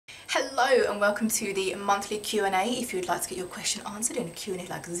Hello and welcome to the monthly Q&A. If you'd like to get your question answered in a Q&A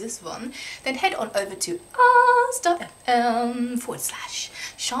like this one, then head on over to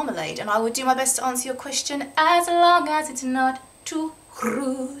ars.fm/sharmalade and I will do my best to answer your question as long as it's not too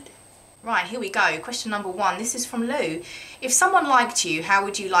rude. Right, here we go. Question number one. This is from Lou. If someone liked you, how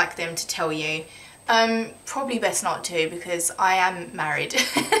would you like them to tell you? Probably best not to, because I am married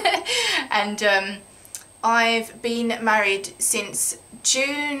and I've been married since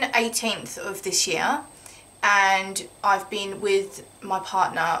June 18th of this year, and I've been with my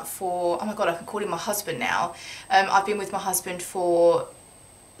partner for, oh my god, I can call him my husband now. I've been with my husband for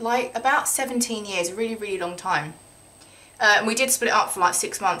like about 17 years, a really long time. We did split up for like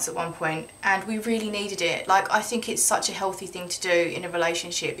 6 months at one point, and we really needed it. Like, I think it's such a healthy thing to do in a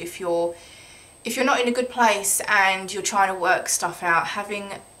relationship. If you're not in a good place and you're trying to work stuff out,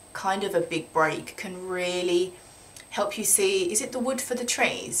 having kind of a big break can really help you see, is it the wood for the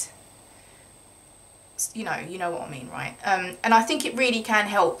trees? You know what I mean, right? And I think it really can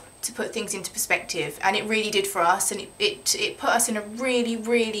help to put things into perspective, and it really did for us, and it put us in a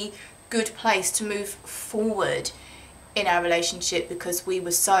really good place to move forward in our relationship, because we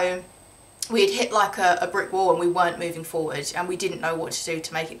had hit like a brick wall and we weren't moving forward, and we didn't know what to do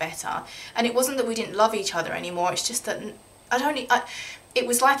to make it better. And it wasn't that we didn't love each other anymore, it's just that it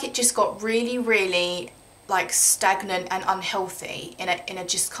was like it just got really like stagnant and unhealthy in a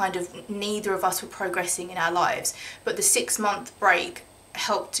just kind of, neither of us were progressing in our lives. But the 6-month break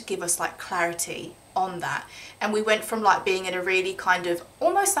helped to give us like clarity on that, and we went from like being in a really kind of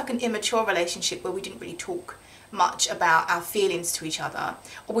almost like an immature relationship where we didn't really talk much about our feelings to each other,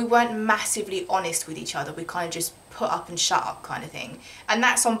 or we weren't massively honest with each other, we kind of just put up and shut up kind of thing, and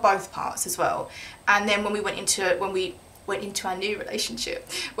that's on both parts as well. And then when we went into our new relationship,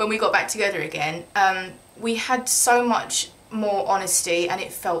 when we got back together again, we had so much more honesty and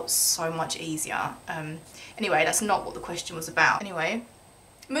it felt so much easier. Anyway, that's not what the question was about. Anyway,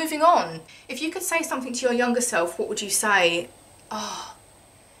 moving on. If you could say something to your younger self, what would you say? Oh,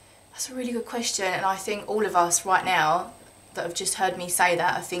 that's a really good question, and I think all of us right now that have just heard me say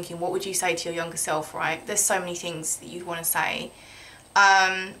that are thinking, what would you say to your younger self, right? There's so many things that you'd want to say.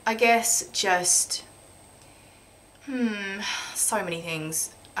 I guess just so many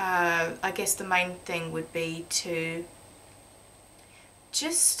things. I guess the main thing would be to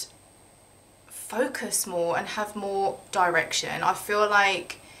just focus more and have more direction. I feel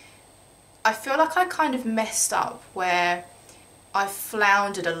like I kind of messed up where I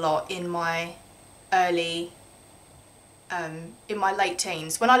floundered a lot in my late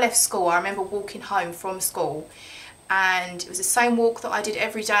teens. When I left school, I remember walking home from school, and it was the same walk that I did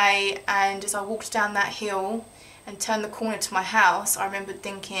every day, and as I walked down that hill and turned the corner to my house, I remember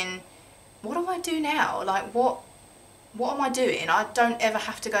thinking, what do I do now? Like, what am I doing? I don't ever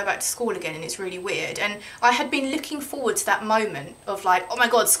have to go back to school again, and it's really weird. And I had been looking forward to that moment of like, oh my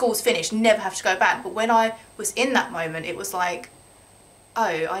god, school's finished, never have to go back. But when I was in that moment, it was like,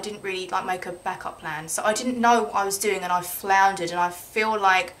 oh, I didn't really like make a backup plan. So I didn't know what I was doing, and I floundered, and I feel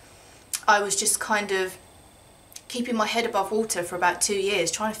like I was just kind of keeping my head above water for about 2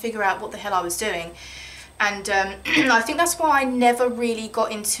 years, trying to figure out what the hell I was doing. And I think that's why I never really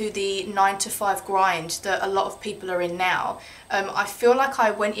got into the 9-to-5 grind that a lot of people are in now. I feel like I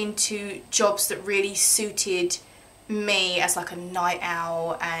went into jobs that really suited me as like a night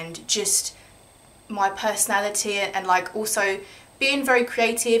owl, and just my personality, and like also being very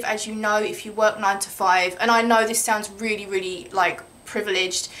creative. As you know, if you work 9 to 5, and I know this sounds really like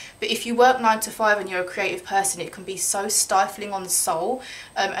privileged, but if you work 9 to 5 and you're a creative person, it can be so stifling on the soul.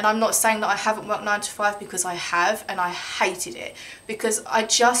 And I'm not saying that I haven't worked 9 to 5, because I have, and I hated it, because I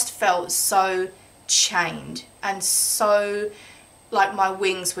just felt so chained and so like my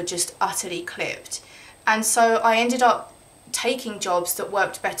wings were just utterly clipped. And so I ended up taking jobs that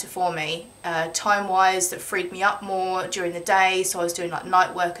worked better for me, time-wise, that freed me up more during the day, so I was doing like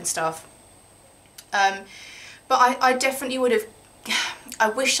night work and stuff. But I definitely would have, I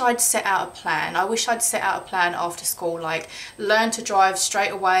wish I'd set out a plan. I wish I'd set out a plan after school, like learn to drive straight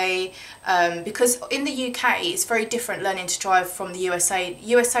away, because in the UK it's very different learning to drive from the USA.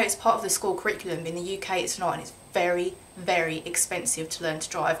 USA is part of the school curriculum, in the UK it's not, and it's very expensive to learn to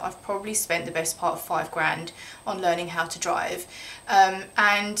drive. I've probably spent the best part of £5 on learning how to drive,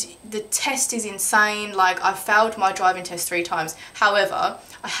 and the test is insane. Like, I failed my driving test 3 times. However,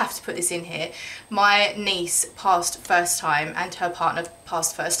 I have to put this in here, my niece passed first time and her partner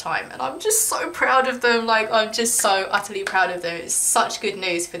passed first time, and I'm just so proud of them. Like, I'm just so utterly proud of them. It's such good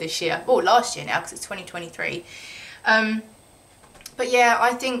news for this year, or last year now, because it's 2023. But yeah,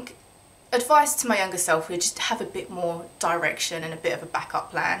 I think advice to my younger self would just have a bit more direction and a bit of a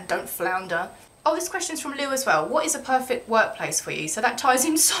backup plan. Don't flounder. Oh, this question's from Lou as well. What is a perfect workplace for you? So that ties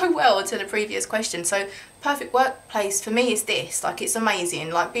in so well to the previous question. So perfect workplace for me is this, like it's amazing,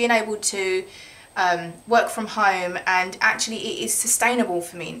 like being able to work from home, and actually it is sustainable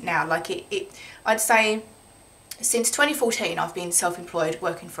for me now. Like I'd say since 2014 I've been self-employed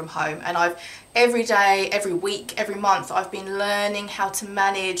working from home, and I've every day, every week, every month I've been learning how to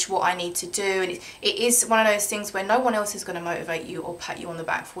manage what I need to do, and it is one of those things where no one else is going to motivate you or pat you on the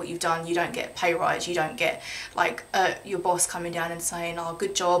back for what you've done. You don't get a pay rise, you don't get like your boss coming down and saying, oh,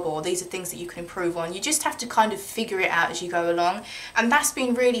 good job, or these are things that you can improve on. You just have to kind of figure it out as you go along, and that's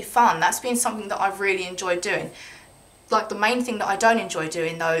been really fun. That's been something that I've really enjoyed doing. Like the main thing that I don't enjoy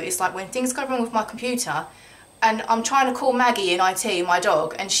doing though is like when things go wrong with my computer and I'm trying to call Maggie in IT, my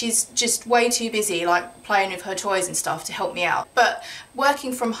dog, and she's just way too busy like playing with her toys and stuff to help me out. But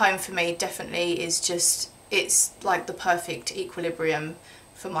working from home for me definitely is just, it's like the perfect equilibrium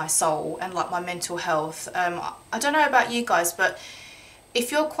for my soul and like my mental health. I don't know about you guys, but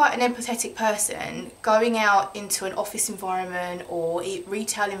if you're quite an empathetic person, going out into an office environment or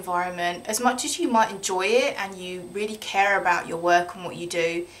retail environment, as much as you might enjoy it and you really care about your work and what you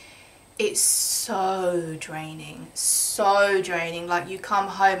do, it's so draining, so draining. Like you come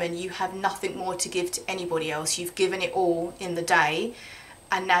home and you have nothing more to give to anybody else. You've given it all in the day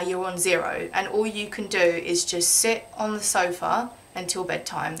and now you're on zero, and all you can do is just sit on the sofa until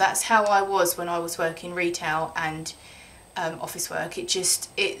bedtime. That's how I was when I was working retail and office work. It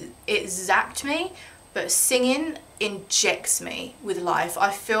zapped me, but singing injects me with life.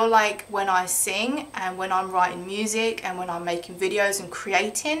 I feel like when I sing and when I'm writing music and when I'm making videos and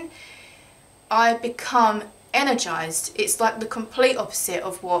creating, I become energized. It's like the complete opposite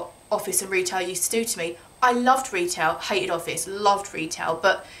of what office and retail used to do to me. I loved retail, hated office, loved retail,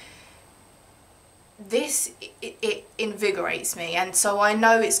 but this, it invigorates me, and so I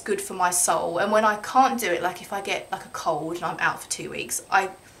know it's good for my soul. And when I can't do it, like if I get like a cold and I'm out for 2 weeks,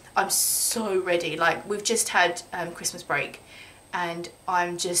 I'm so ready. Like we've just had Christmas break and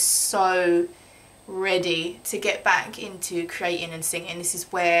I'm just so ready to get back into creating and singing. This is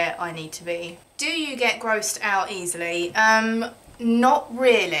where I need to be. Do you get grossed out easily? Not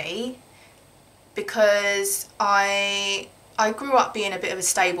really, because I grew up being a bit of a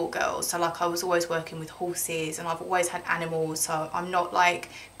stable girl, so like I was always working with horses and I've always had animals, so I'm not like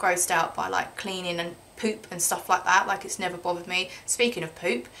grossed out by like cleaning and poop and stuff like that. Like it's never bothered me. Speaking of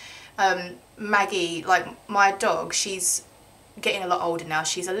poop, Maggie, like my dog, she's getting a lot older now.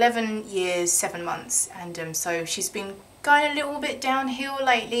 She's 11 years 7 months, and so she's been going a little bit downhill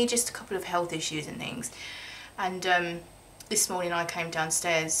lately, just a couple of health issues and things. And this morning I came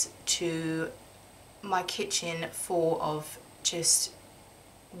downstairs to my kitchen full of just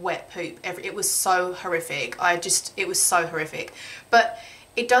wet poop. It was so horrific. It was so horrific, but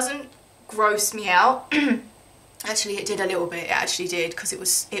it doesn't gross me out. Actually it did a little bit, it actually did, because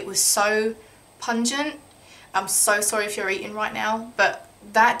it was so pungent. I'm so sorry if you're eating right now, but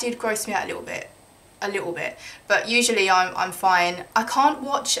that did gross me out a little bit, but usually I'm fine. I can't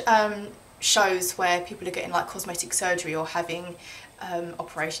watch shows where people are getting like cosmetic surgery or having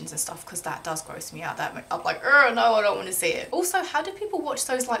operations and stuff, because that does gross me out. I'm like, oh no, I don't want to see it. Also, how do people watch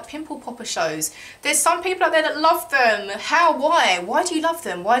those like pimple popper shows? There's some people out there that love them. How? Why do you love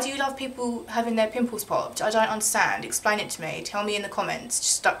them? Why do you love people having their pimples popped? I don't understand. Explain it to me. Tell me in the comments.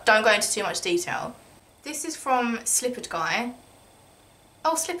 Just don't go into too much detail. This is from Slippered Guy.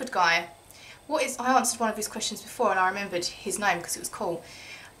 Oh, Slippered Guy. I answered one of his questions before and I remembered his name because it was cool.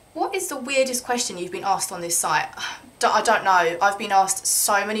 What is the weirdest question you've been asked on this site? I don't know. I've been asked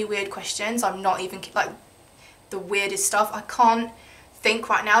so many weird questions. I'm not even, like, the weirdest stuff. I can't think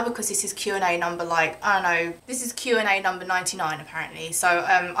right now because this is Q&A number, like, I don't know. This is Q&A number 99 apparently. So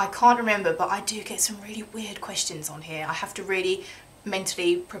I can't remember, but I do get some really weird questions on here. I have to really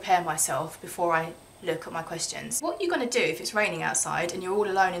mentally prepare myself before I look at my questions. What are you going to do if it's raining outside and you're all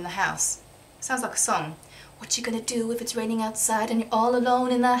alone in the house? Sounds like a song. What you gonna do if it's raining outside and you're all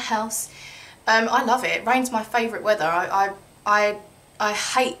alone in the house? I love it. Rain's my favourite weather. I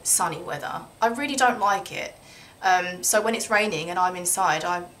hate sunny weather. I really don't like it. So when it's raining and I'm inside,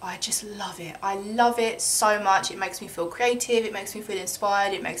 I just love it. I love it so much. It makes me feel creative, it makes me feel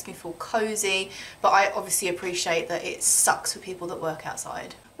inspired, it makes me feel cosy, but I obviously appreciate that it sucks for people that work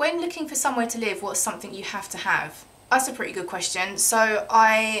outside. When looking for somewhere to live, what's something you have to have? That's a pretty good question. So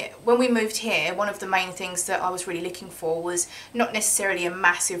when we moved here, one of the main things that I was really looking for was not necessarily a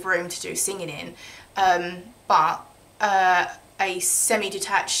massive room to do singing in, but a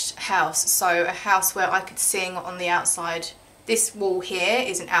semi-detached house. So a house where I could sing on the outside This wall here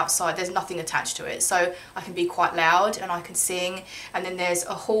is an outside, there's nothing attached to it, so I can be quite loud and I can sing. And then there's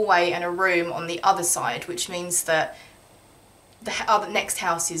a hallway and a room on the other side, which means that the next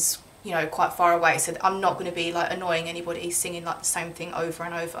house is, you know, quite far away, so I'm not going to be like annoying anybody singing like the same thing over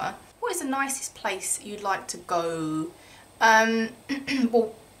and over. What is the nicest place you'd like to go?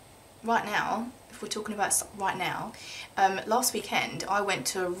 Well, right now, if we're talking about right now, last weekend I went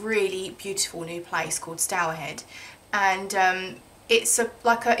to a really beautiful new place called Stourhead, and it's a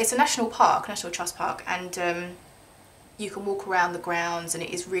national park, National Trust Park, and you can walk around the grounds and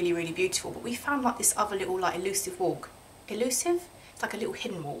it is really, really beautiful. But we found like this other little like elusive walk. Elusive? It's like a little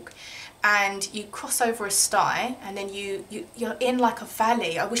hidden walk, and you cross over a sty and then you're in like a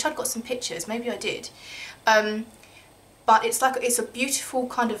valley. I wish I'd got some pictures, maybe I did. But it's a beautiful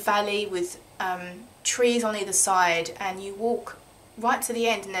kind of valley with trees on either side, and you walk right to the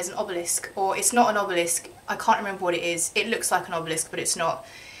end and there's an obelisk, or it's not an obelisk, I can't remember what it is. It looks like an obelisk but it's not.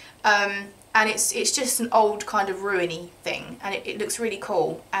 And it's just an old kind of ruiny thing, and it looks really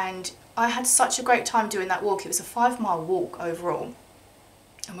cool. And I had such a great time doing that walk. It was a 5-mile walk overall,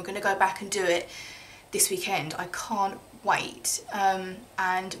 and we're going to go back and do it this weekend. I can't wait.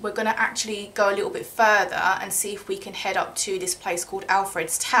 And we're going to actually go a little bit further and see if we can head up to this place called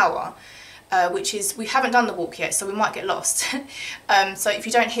Alfred's Tower, which is, we haven't done the walk yet, so we might get lost. So if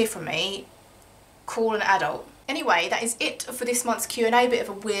you don't hear from me, call an adult. Anyway, that is it for this month's Q&A. Bit of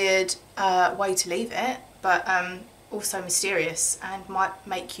a weird way to leave it, but also mysterious, and might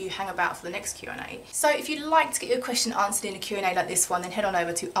make you hang about for the next Q&A. So if you'd like to get your question answered in a Q&A like this one, then head on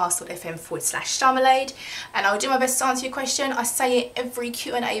over to ask.fm/sharmvlog, and I'll do my best to answer your question. I say it every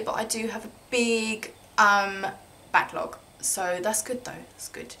Q&A, but I do have a big backlog. So that's good though, that's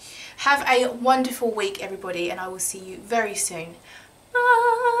good. Have a wonderful week everybody, and I will see you very soon.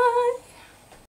 Bye!